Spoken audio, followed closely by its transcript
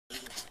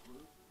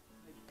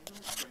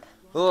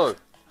Hello,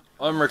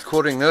 I'm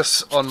recording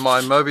this on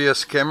my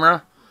Mobius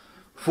camera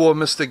for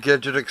Mr.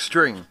 Gadget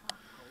Extreme.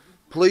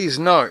 Please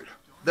note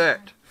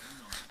that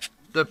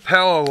the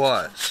power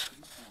wires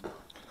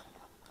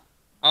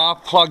are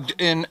plugged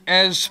in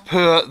as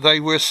per they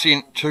were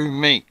sent to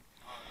me,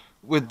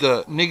 with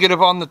the negative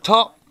on the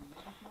top,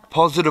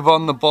 positive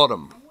on the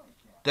bottom.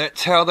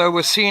 That's how they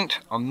were sent.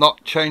 I'm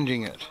not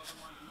changing it.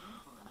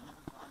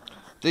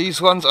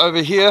 These ones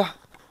over here,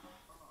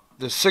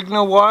 the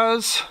signal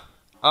wires,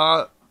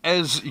 are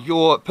as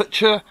your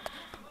picture,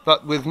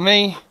 but with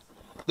me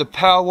the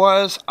power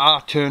wires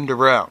are turned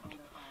around.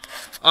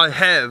 I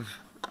have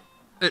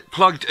it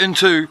plugged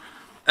into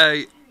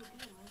a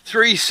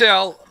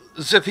 3-cell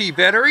zippy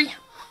battery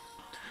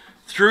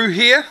through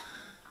here.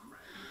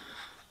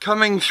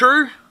 Coming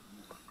through,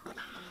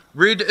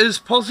 red is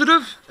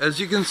positive. As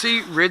you can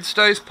see, red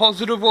stays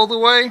positive all the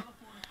way,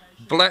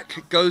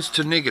 black goes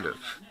to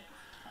negative.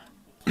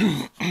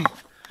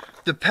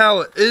 The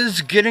power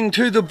is getting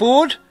to the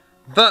board,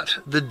 but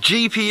the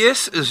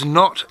GPS is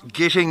not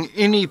getting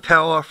any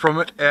power from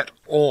it at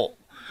all.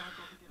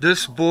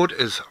 This board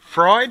is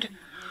fried.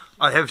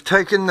 I have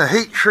taken the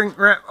heat shrink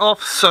wrap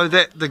off so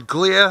that the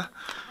glare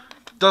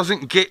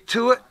doesn't get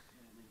to it,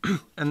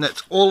 and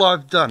that's all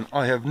I've done.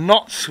 I have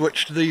not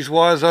switched these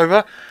wires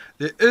over.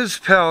 There is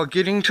power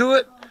getting to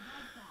it.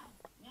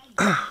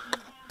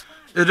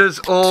 It is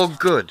all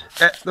good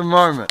at the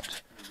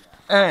moment.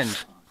 And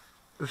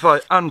if I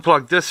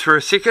unplug this for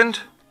a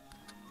second,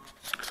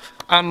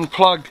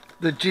 unplug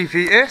the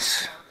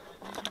GPS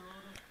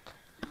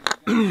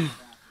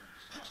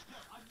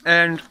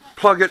and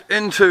plug it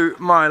into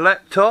my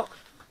laptop.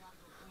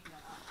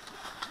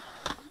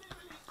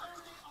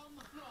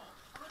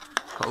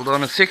 Hold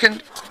on a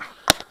second.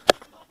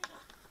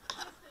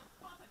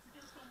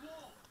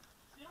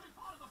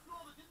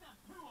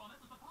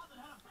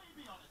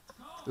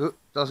 Oop,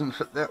 doesn't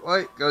fit that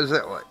way, goes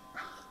that way.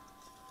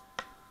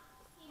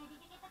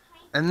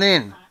 And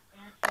then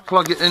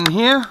plug it in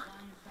here.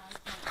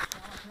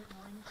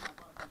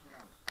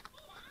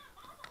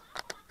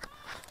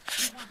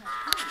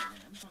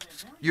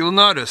 You'll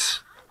notice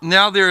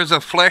now there is a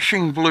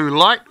flashing blue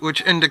light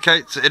which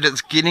indicates that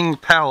it's getting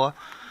power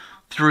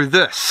through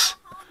this.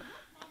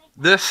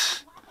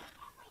 This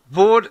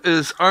board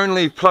is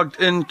only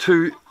plugged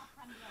into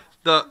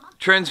the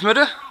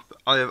transmitter.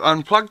 I have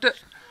unplugged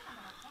it.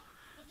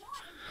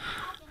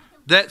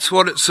 That's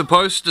what it's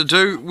supposed to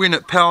do when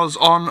it powers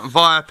on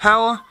via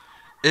power.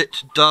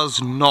 It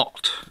does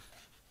not.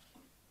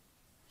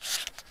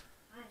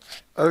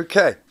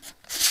 Okay,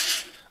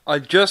 I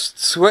just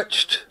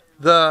switched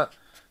the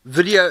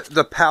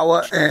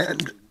power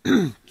and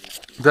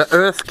the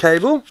earth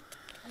cable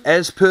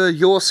as per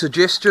your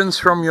suggestions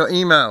from your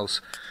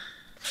emails.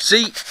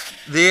 See,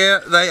 there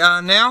they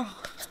are now.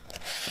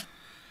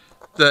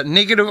 The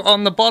negative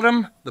on the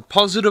bottom, the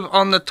positive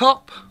on the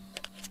top.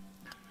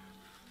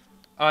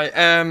 I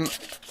am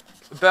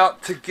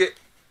about to get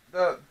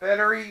the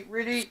battery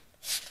ready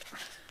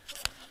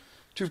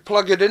to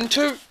plug it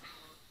into.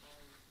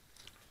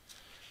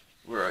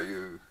 Where are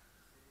you?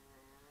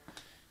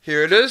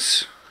 Here it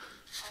is.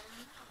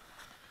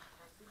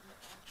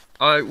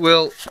 I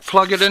will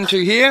plug it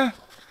into here.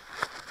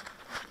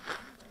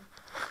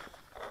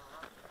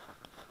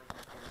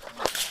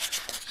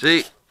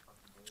 See,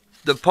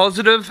 the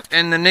positive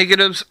and the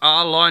negatives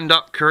are lined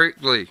up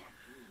correctly.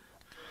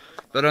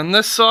 But on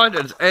this side,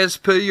 it's as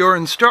per your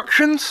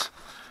instructions.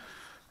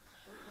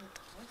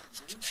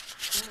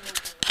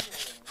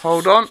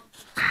 Hold on.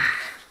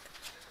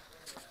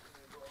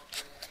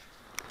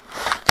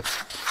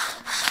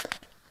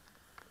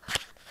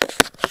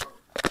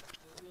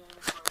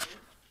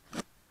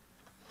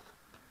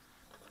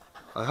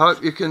 I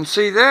hope you can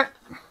see that.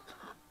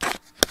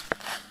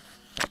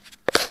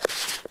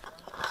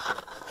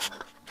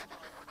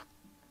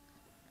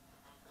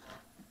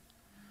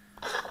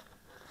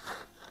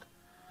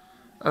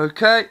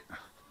 Okay,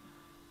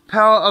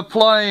 power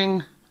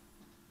applying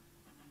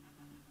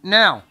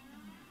now.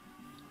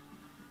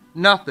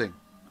 Nothing.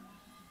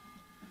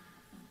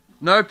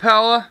 No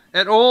power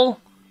at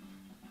all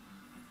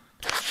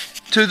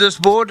to this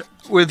board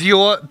with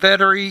your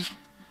battery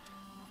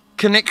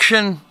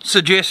connection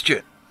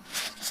suggestion.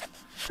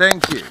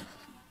 Thank you.